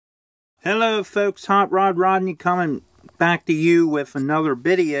Hello folks, Hot Rod Rodney coming back to you with another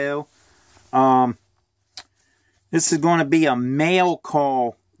video. This is going to be a mail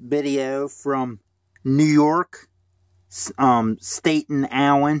call video from New York, Staten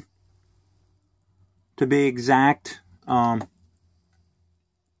Island to be exact. I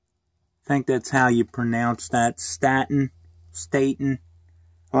think that's how you pronounce that, Staten.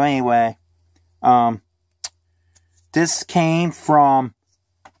 Well, anyway, this came from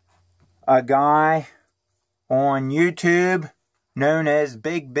a guy on YouTube known as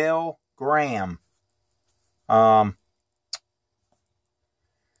Big Bill Graham.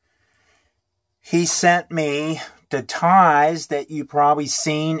 He sent me the ties that you probably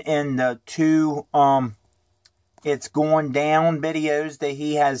seen in the two It's Going Down videos that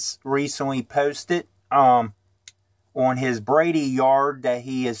he has recently posted on his Brady yard that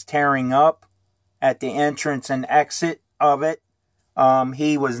he is tearing up at the entrance and exit of it.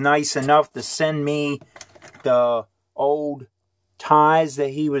 He was nice enough to send me the old ties that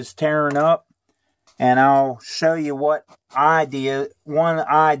he was tearing up. And I'll show you one idea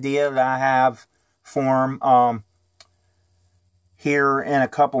that I have for him here in a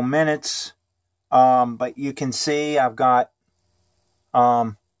couple minutes. But you can see I've got,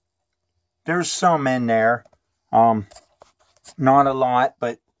 there's some in there. Not a lot,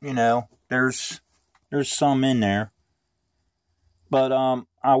 but, you know, there's some in there. But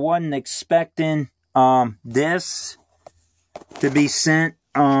I wasn't expecting this to be sent.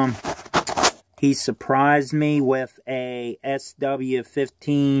 He surprised me with a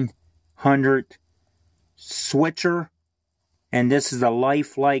SW1500 switcher, and this is a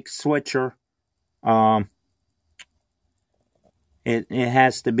lifelike switcher. It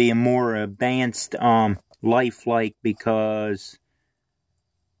has to be a more advanced lifelike, because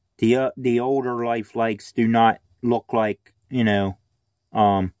the older lifelikes do not look like, you know,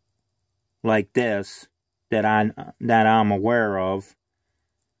 like this that I'm aware of.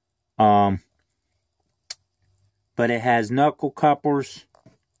 But it has knuckle couplers,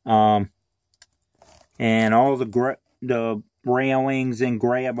 and all the railings and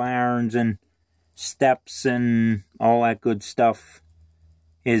grab irons and steps and all that good stuff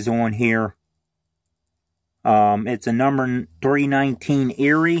is on here. It's a number 319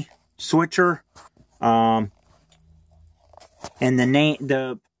 Erie switcher. And the name,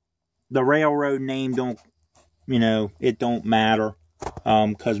 the railroad name don't, you know, it don't matter.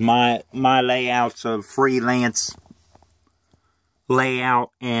 Cause my layout's a freelance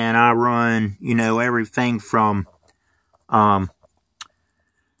layout, and I run, you know, everything from,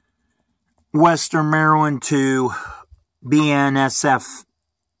 Western Maryland to BNSF,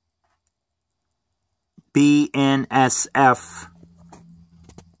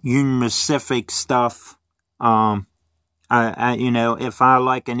 Union Pacific stuff. I you know, if I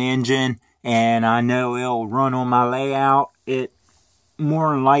like an engine and I know it'll run on my layout, it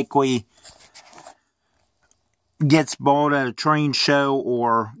more than likely gets bought at a train show,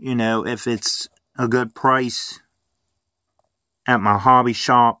 or, you know, if it's a good price at my hobby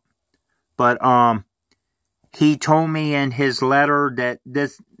shop. But he told me in his letter that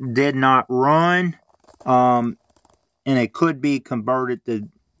this did not run, and it could be converted to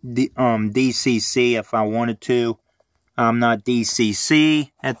DCC if I wanted to. I'm not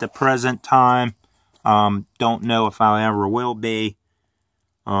DCC at the present time. Don't know if I ever will be.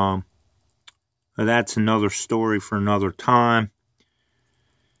 But that's another story for another time,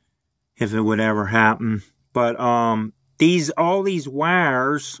 if it would ever happen. But all these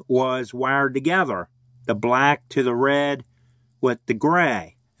wires was wired together. The black to the red with the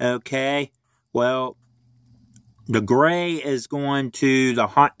gray. Okay? Well, the gray is going to the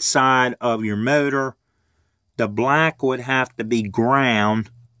hot side of your motor. The black would have to be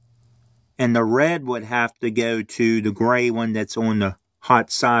ground, and the red would have to go to the gray one that's on the hot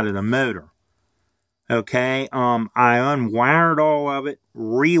side of the motor. Okay, I unwired all of it,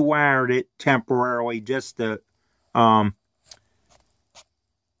 rewired it temporarily just to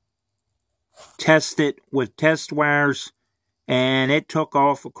test it with test wires, and it took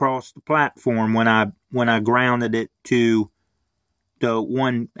off across the platform when I grounded it to the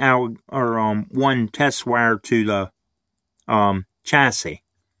one test wire to the chassis.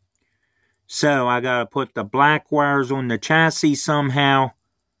 So I got to put the black wires on the chassis somehow,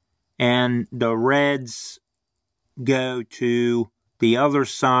 and the reds go to the other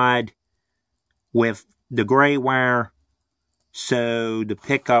side with the gray wire, so the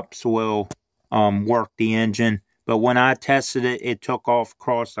pickups will work the engine. But when I tested it, it took off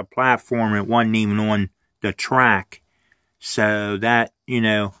across the platform. It wasn't even on the track. So that, you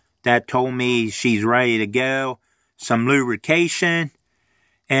know, that told me she's ready to go. Some lubrication,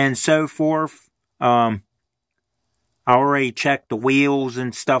 and so forth. I already checked the wheels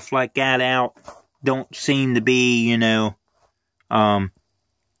and stuff like that out. Don't seem to be, you know,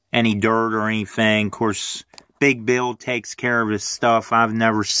 any dirt or anything. Of course, Big Bill takes care of his stuff. I've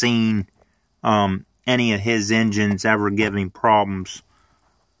never seen any of his engines ever giving problems,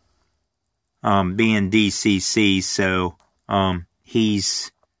 being DCC. So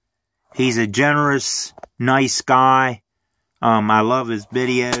he's a generous, nice guy. I love his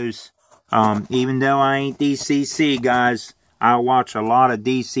videos. Even though I ain't DCC, guys, I watch a lot of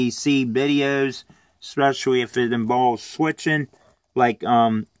DCC videos, especially if it involves switching, like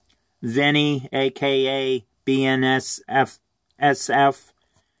Vinny, aka BNSF,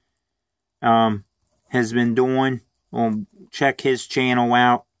 has been doing. Check his channel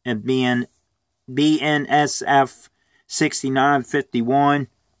out at BNSF 6951.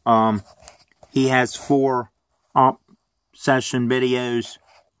 He has 4 session videos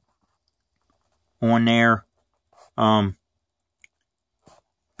on there.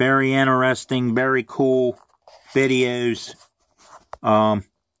 Very interesting, very cool videos. And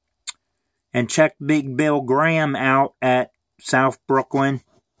check Big Bill Graham out at South Brooklyn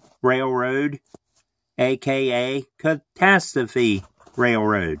Railroad, aka Catastrophe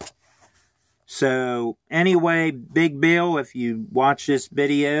Railroad. So anyway, Big Bill, if you watch this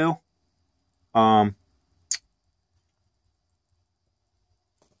video, I've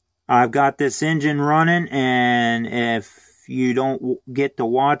got this engine running, and if you don't get to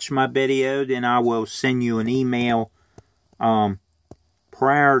watch my video, then I will send you an email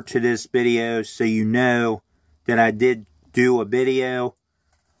prior to this video, so you know that I did do a video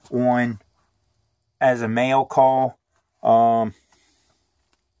on as a mail call.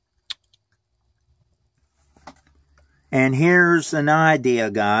 And here's an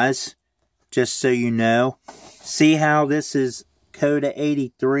idea, guys, just so you know. See how this is Coda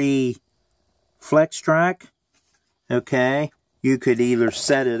 83 Flex Track? Okay, you could either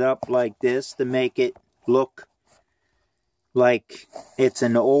set it up like this to make it look like it's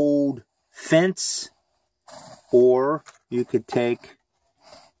an old fence, or you could take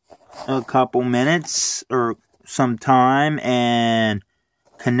a couple minutes or some time and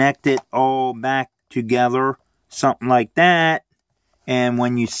connect it all back together, something like that, and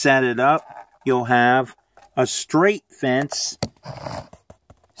when you set it up, you'll have a straight fence.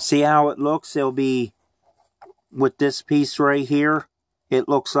 See how it looks? It'll be with this piece right here. It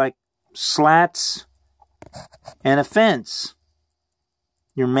looks like slats and a fence.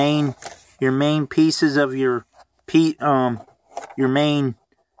 Your main pieces of your main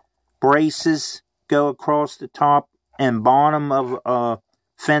braces go across the top and bottom of a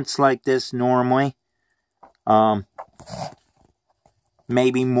fence like this normally.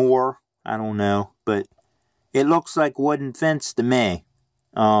 Maybe more, I don't know, but it looks like wooden fence to me.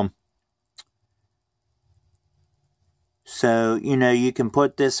 So, you know, you can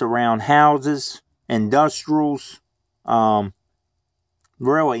put this around houses, industrials,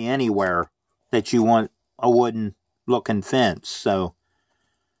 really anywhere that you want a wooden looking fence. So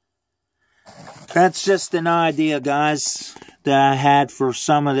that's just an idea, guys, that I had for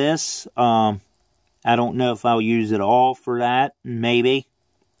some of this. I don't know if I'll use it all for that, maybe.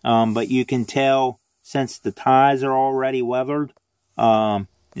 But you can tell, since the ties are already weathered, you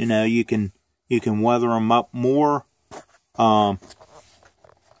know, you can weather them up more. And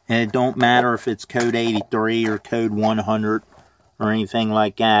it don't matter if it's code 83 or code 100 or anything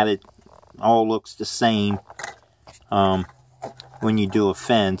like that. It all looks the same when you do a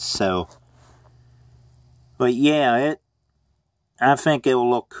fence. So, but yeah, I think it'll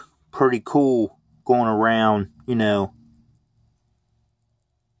look pretty cool going around, you know,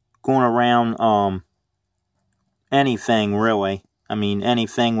 anything really. I mean,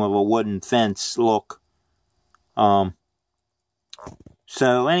 anything with a wooden fence look.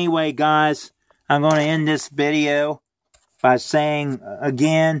 So anyway, guys, I'm going to end this video by saying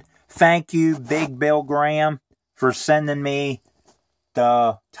again, thank you, Big Bill Graham, for sending me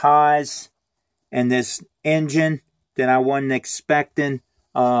the ties and this engine that I wasn't expecting.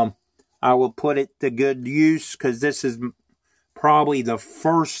 I will put it to good use, because this is probably the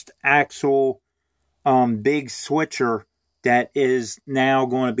first actual big switcher that is now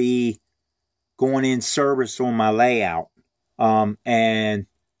going to be going in service on my layout. And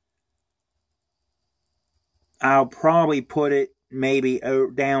I'll probably put it maybe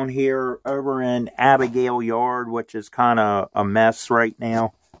down here over in Abigail Yard, which is kind of a mess right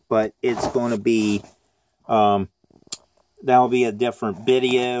now. But it's going to be, that'll be a different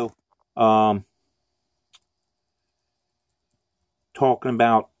video. Talking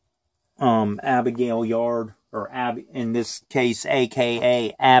about Abigail Yard or Abby, in this case,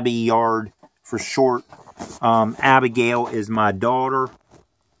 aka Abby Yard for short. Abigail is my daughter.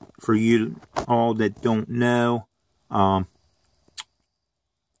 For you all that don't know, I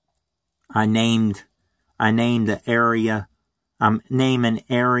named the area. I'm naming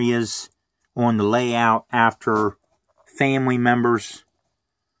areas on the layout after family members,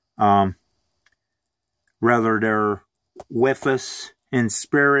 whether they're with us in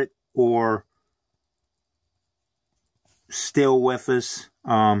spirit or still with us.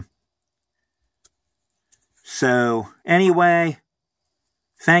 So anyway,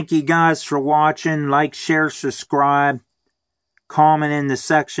 thank you guys for watching. Like, share, subscribe, comment in the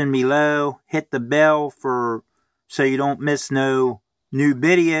section below, hit the bell so you don't miss no new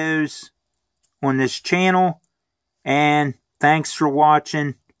videos on this channel. And thanks for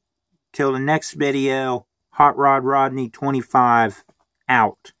watching. Till the next video, Hot Rod Rodney 25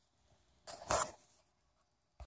 out.